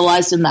that's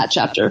analyzed in that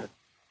chapter.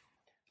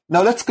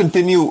 Now let's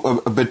continue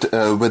a bit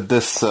with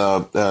this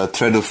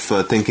thread of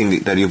thinking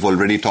that you've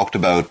already talked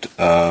about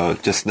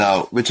just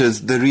now, which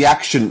is the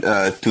reaction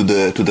to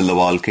the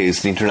Lawal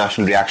case, the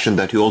international reaction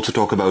that you also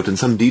talk about in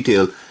some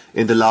detail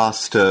in the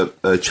last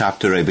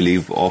chapter, I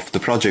believe, of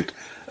the project.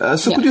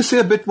 Could you say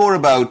a bit more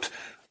about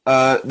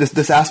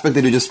this aspect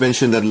that you just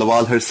mentioned, that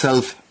Lawal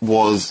herself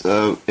was,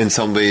 in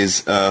some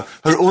ways, her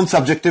own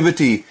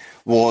subjectivity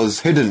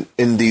was hidden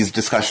in these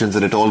discussions,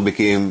 and it all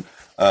became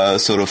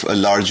sort of a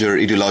larger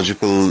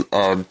ideological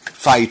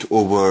fight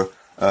over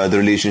the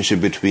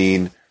relationship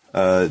between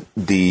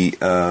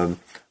the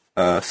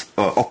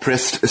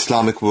oppressed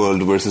Islamic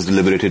world versus the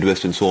liberated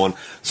West and so on.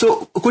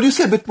 So could you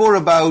say a bit more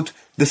about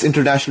this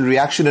international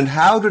reaction, and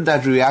how did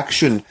that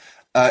reaction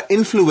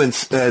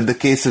influence the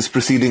case's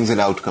proceedings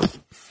and outcome?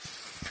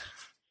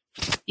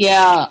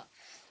 Yeah.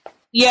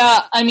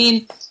 I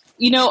mean,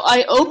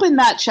 I open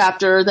that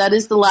chapter, that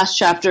is the last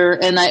chapter,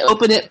 and I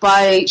open it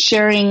by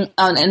sharing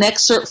an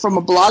excerpt from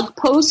a blog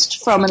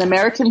post from an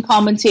American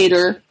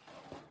commentator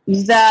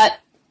that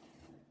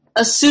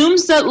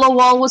assumes that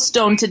Lawal was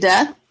stoned to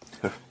death,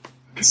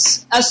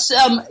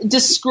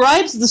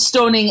 describes the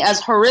stoning as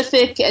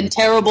horrific and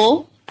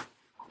terrible,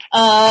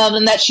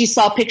 and that she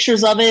saw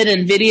pictures of it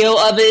and video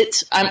of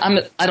it.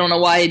 I don't know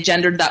why I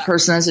gendered that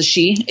person as a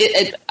she.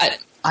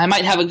 I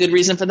might have a good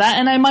reason for that,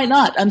 and I might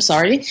not. I'm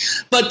sorry.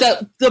 But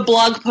the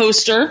blog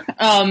poster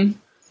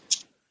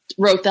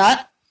wrote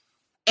that.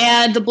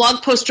 And the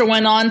blog poster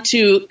went on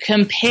to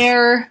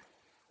compare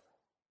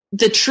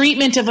the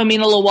treatment of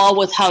Amina Lawal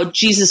with how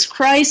Jesus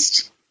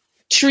Christ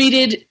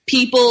treated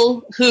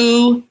people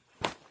who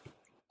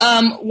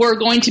were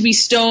going to be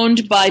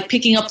stoned by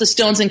picking up the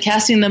stones and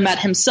casting them at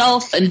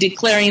himself and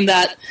declaring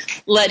that,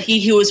 "Let he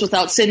who is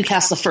without sin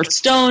cast the first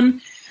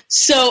stone."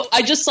 So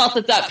I just thought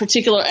that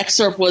particular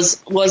excerpt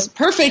was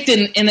perfect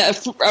in a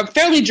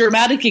fairly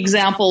dramatic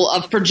example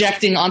of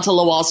projecting onto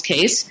Lawal's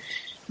case,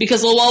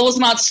 because Lawal was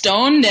not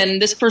stoned,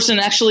 and this person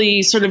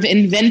actually sort of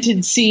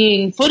invented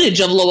seeing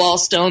footage of Lawal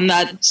stoned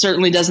that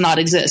certainly does not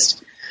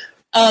exist.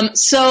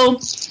 So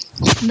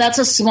that's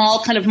a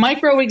small kind of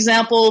micro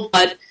example,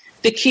 but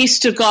the case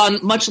took on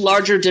much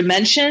larger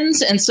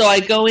dimensions, and so I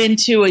go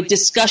into a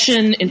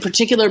discussion in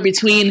particular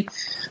between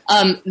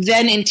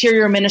then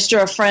Interior Minister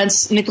of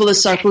France,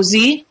 Nicolas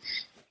Sarkozy,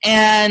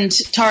 and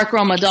Tariq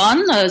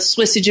Ramadan, a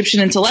Swiss-Egyptian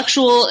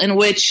intellectual, in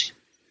which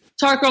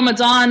Tariq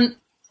Ramadan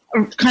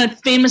kind of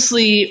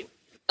famously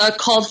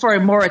called for a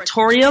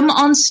moratorium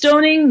on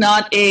stoning,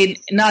 not a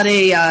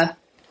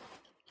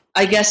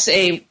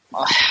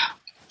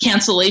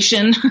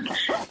cancellation,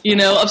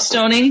 of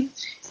stoning.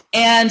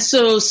 And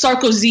so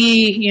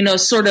Sarkozy,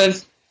 sort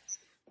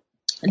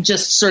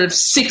of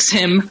sicks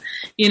him,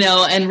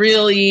 and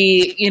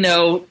really,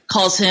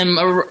 calls him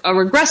a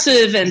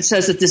regressive and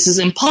says that this is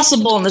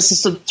impossible and this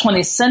is the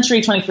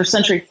 21st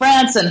century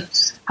France, and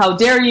how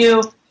dare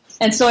you.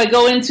 And so I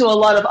go into a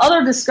lot of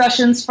other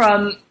discussions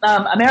from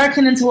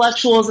American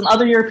intellectuals and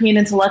other European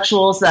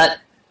intellectuals that,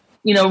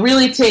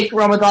 really take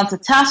Ramadan to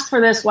task for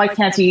this. Why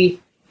can't he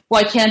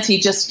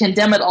just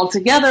condemn it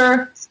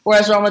altogether?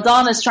 Whereas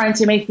Ramadan is trying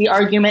to make the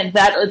argument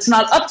that it's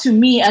not up to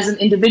me as an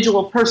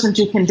individual person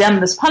to condemn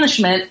this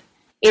punishment.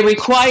 It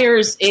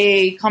requires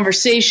a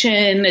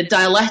conversation, a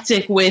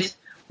dialectic with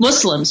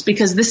Muslims,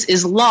 because this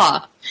is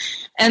law.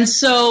 And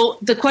so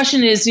the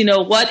question is,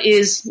 what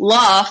is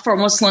law for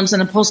Muslims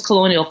in a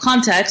post-colonial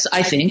context,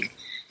 I think,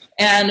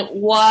 and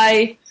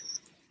why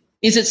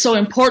is it so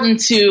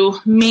important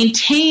to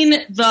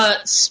maintain the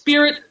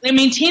spirit,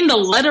 maintain the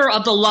letter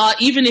of the law,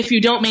 even if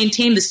you don't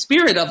maintain the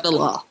spirit of the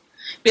law?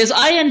 Because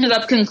I ended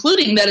up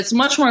concluding that it's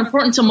much more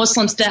important to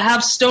Muslims to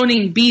have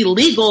stoning be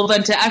legal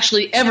than to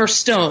actually ever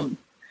stone.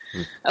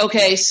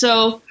 Okay,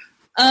 so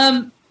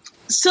I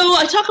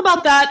talk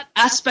about that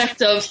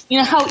aspect of,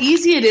 how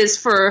easy it is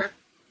for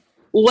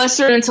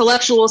Western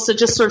intellectuals to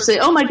just sort of say,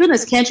 oh my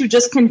goodness, can't you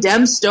just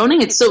condemn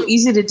stoning? It's so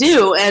easy to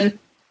do. And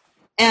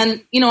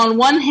on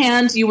one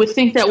hand, you would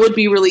think that would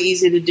be really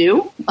easy to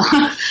do,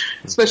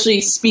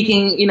 especially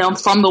speaking,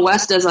 from the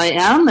West as I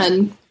am,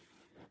 and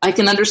I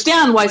can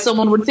understand why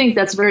someone would think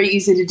that's very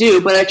easy to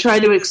do, but I try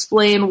to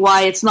explain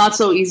why it's not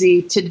so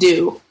easy to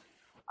do.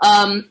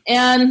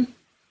 And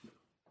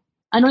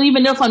I don't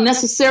even know if I'm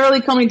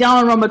necessarily coming down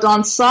on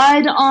Ramadan's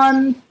side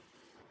on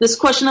this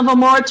question of a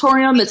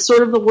moratorium. It's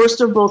sort of the worst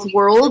of both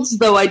worlds,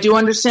 though I do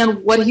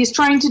understand what he's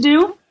trying to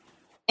do.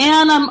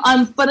 And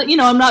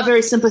I'm not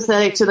very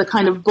sympathetic to the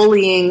kind of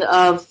bullying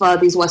of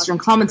these Western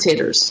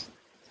commentators.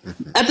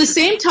 At the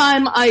same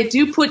time, I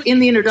do put in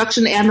the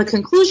introduction and the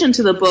conclusion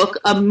to the book,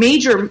 a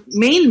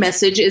main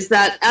message is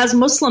that as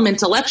Muslim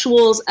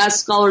intellectuals, as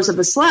scholars of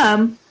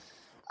Islam,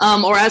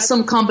 or as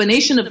some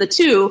combination of the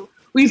two,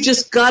 we've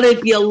just got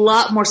to be a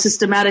lot more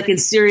systematic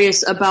and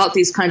serious about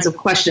these kinds of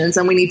questions,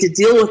 and we need to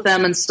deal with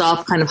them and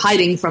stop kind of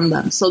hiding from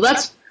them. So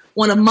that's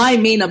one of my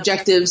main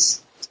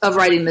objectives of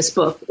writing this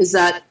book, is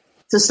that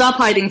to stop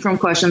hiding from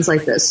questions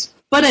like this.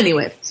 But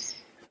anyway,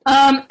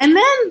 and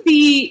then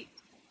the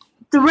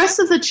rest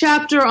of the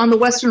chapter on the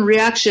Western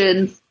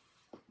reaction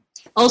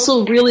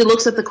also really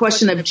looks at the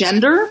question of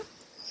gender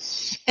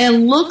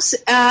and looks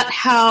at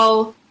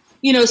how,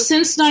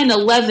 since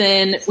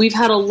 9/11, we've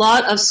had a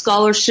lot of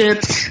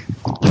scholarship,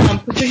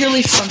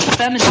 particularly from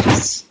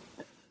feminists.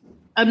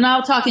 I'm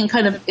now talking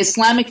kind of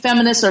Islamic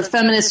feminists or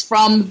feminists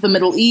from the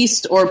Middle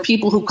East, or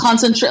people who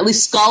concentrate, at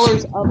least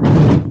scholars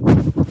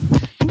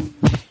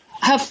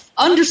have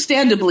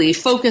understandably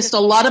focused a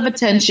lot of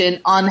attention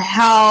on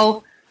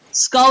how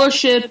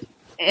scholarship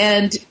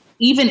and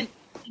even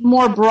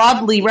more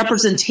broadly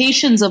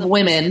representations of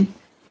women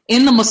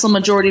in the Muslim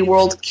majority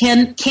world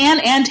can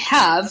and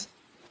have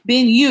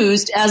been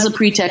used as a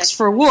pretext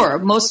for war.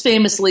 Most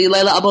famously,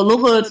 Layla Abu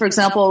Lughod, for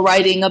example,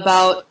 writing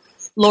about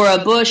Laura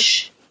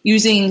Bush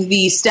using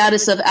the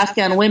status of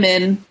Afghan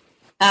women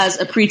as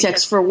a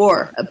pretext for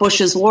war,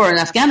 Bush's war in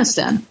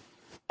Afghanistan.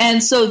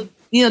 And so,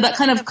 that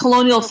kind of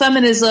colonial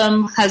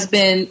feminism has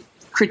been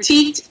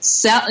critiqued,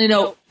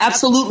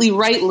 absolutely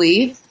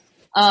rightly,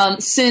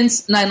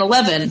 since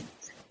 9/11.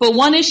 But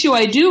one issue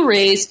I do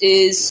raise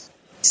is,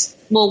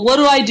 what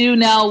do I do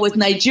now with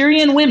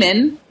Nigerian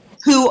women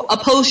who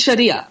oppose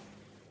Sharia,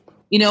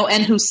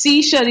 and who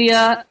see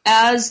Sharia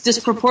as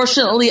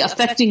disproportionately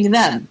affecting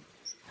them?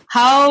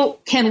 How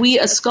can we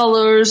as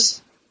scholars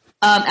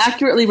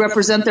accurately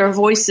represent their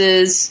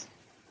voices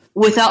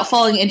without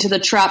falling into the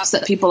traps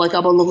that people like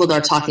Abu Lughod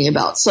are talking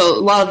about? So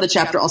a lot of the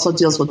chapter also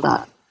deals with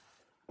that.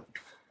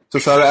 So,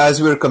 Sarah,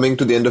 as we're coming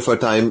to the end of our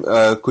time,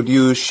 could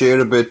you share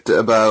a bit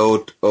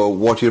about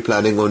what you're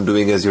planning on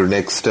doing as your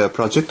next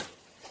project?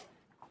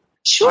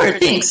 Sure,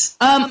 thanks.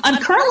 I'm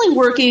currently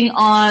working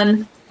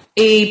on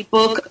a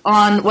book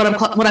on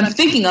what I'm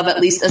thinking of, at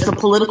least, as the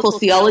political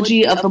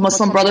theology of the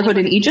Muslim Brotherhood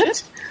in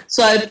Egypt.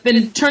 So I've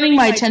been turning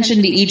my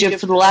attention to Egypt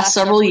for the last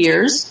several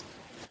years,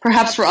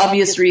 perhaps for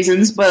obvious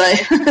reasons, but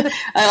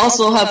I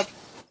also have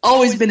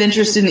always been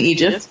interested in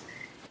Egypt.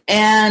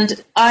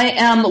 And I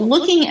am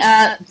looking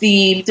at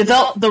the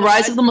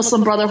rise of the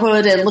Muslim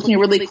Brotherhood and looking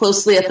really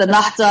closely at the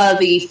Nahda,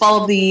 the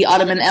fall of the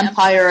Ottoman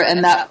Empire,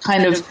 and that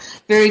kind of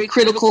very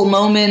critical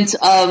moment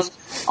of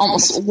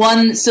almost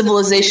one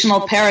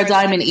civilizational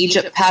paradigm in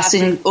Egypt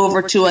passing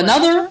over to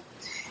another,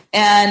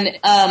 and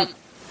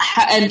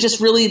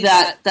just really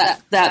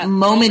that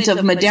moment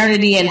of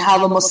modernity and how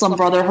the Muslim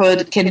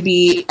Brotherhood can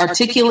be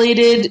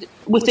articulated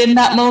within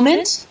that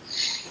moment.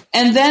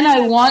 And then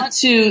I want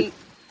to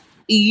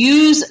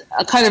use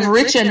a kind of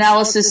rich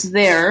analysis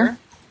there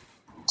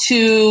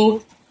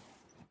to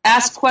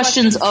ask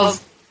questions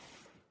of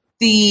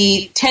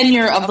the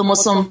tenure of the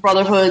Muslim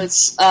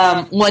Brotherhood's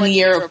 1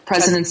 year of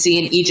presidency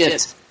in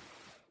Egypt.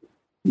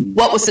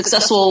 What was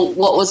successful,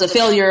 what was a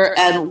failure,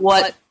 and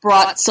what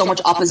brought so much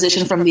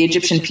opposition from the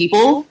Egyptian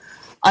people.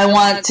 I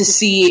want to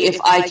see if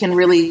I can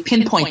really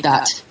pinpoint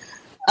that.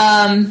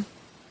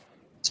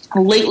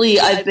 Lately,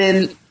 I've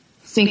been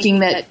thinking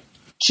that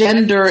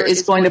gender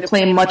is going to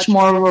play much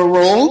more of a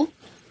role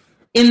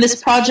in this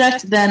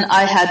project than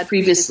I had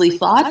previously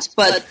thought,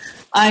 but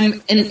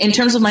I'm in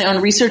terms of my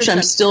own research,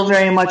 I'm still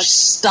very much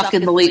stuck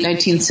in the late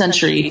 19th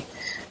century.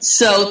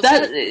 So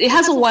that it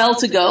has a while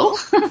to go.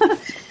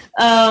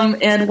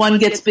 And one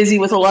gets busy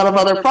with a lot of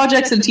other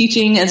projects and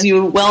teaching, as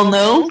you well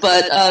know,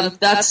 but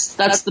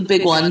that's the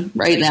big one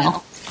right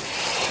now.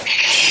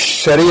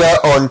 Sharia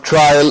on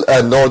Trial,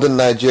 Northern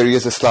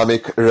Nigeria's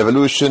Islamic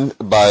Revolution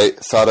by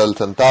Sara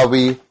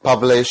Al-Tantawi,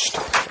 published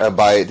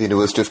by the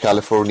University of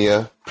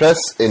California Press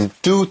in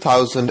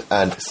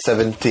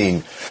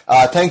 2017.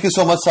 Thank you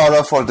so much,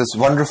 Sara, for this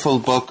wonderful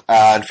book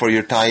and for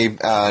your time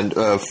and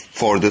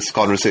for this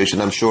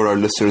conversation. I'm sure our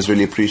listeners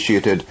really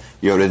appreciated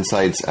your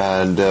insights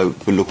and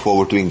we look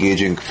forward to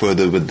engaging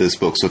further with this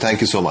book. So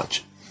thank you so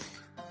much.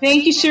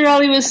 Thank you,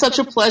 Shirali. It was such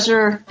a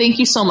pleasure. Thank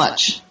you so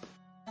much.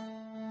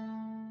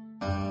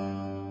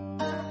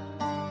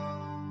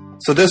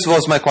 So this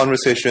was my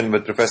conversation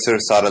with Professor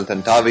Sara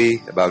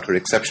Al-Tantawi about her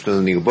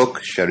exceptional new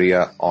book,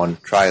 Sharia on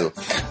Trial.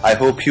 I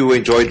hope you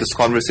enjoyed this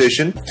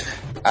conversation,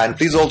 and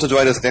please also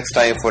join us next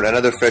time for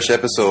another fresh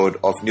episode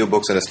of New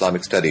Books in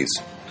Islamic Studies.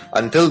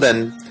 Until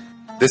then,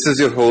 this is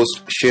your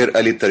host, Sher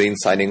Ali Tareen,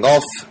 signing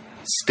off.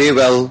 Stay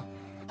well,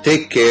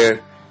 take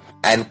care,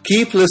 and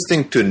keep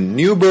listening to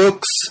New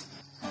Books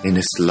in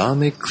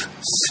Islamic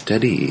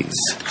Studies.